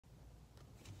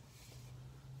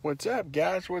What's up,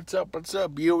 guys? What's up? What's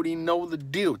up? You already know the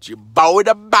deal. It's your boy,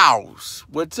 the boss.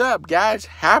 What's up, guys?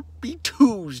 Happy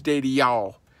Tuesday to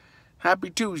y'all.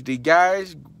 Happy Tuesday,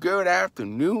 guys. Good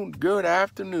afternoon. Good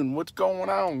afternoon. What's going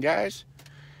on, guys?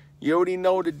 You already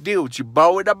know the deal. It's your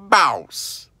boy, the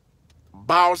boss.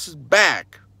 Boss is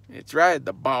back. That's right.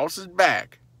 The boss is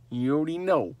back. You already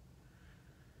know.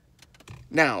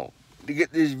 Now, to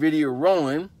get this video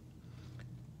rolling,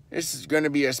 this is going to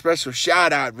be a special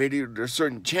shout-out video to a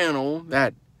certain channel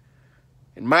that,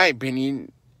 in my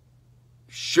opinion,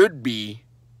 should be,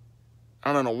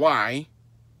 I don't know why,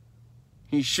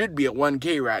 he should be at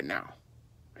 1K right now.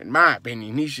 In my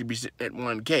opinion, he should be sitting at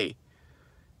 1K.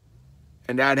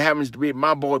 And that happens to be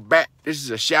my boy This is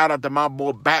a shout-out to my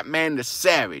boy Batman the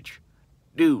Savage.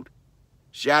 Dude,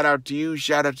 shout-out to you,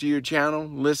 shout-out to your channel.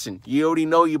 Listen, you already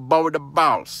know your boy the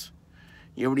boss.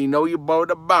 You already know your boy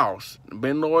the boss. I've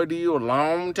been loyal to you a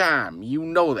long time. You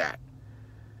know that.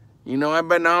 You know, I've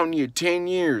been on you 10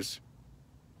 years.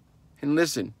 And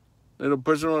listen, little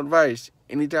personal advice.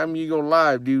 Anytime you go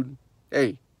live, dude,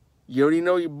 hey, you already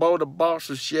know your boy the boss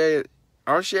will share it.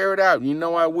 I'll share it out. You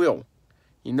know I will.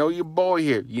 You know your boy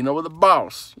here. You know the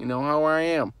boss. You know how I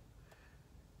am.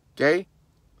 Okay?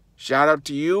 Shout out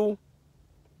to you.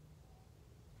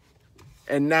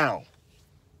 And now,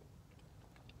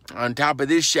 on top of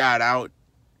this shout out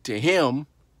to him,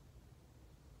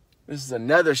 this is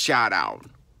another shout out.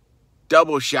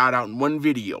 Double shout out in one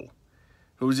video.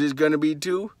 Who's this gonna be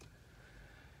to?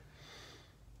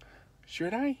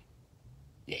 Should I?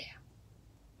 Yeah.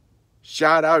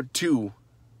 Shout out to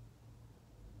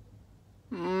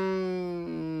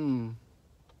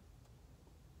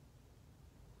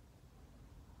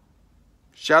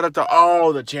shout out to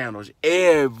all the channels,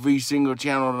 every single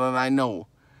channel that I know,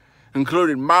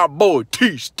 including my boy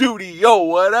T Studio.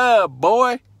 What up,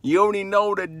 boy? You already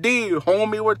know the deal,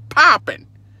 homie. What's poppin'?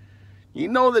 You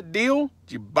know the deal.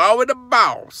 You boy the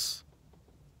boss.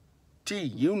 T,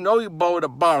 you know you boy the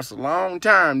boss a long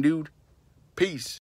time, dude. Peace.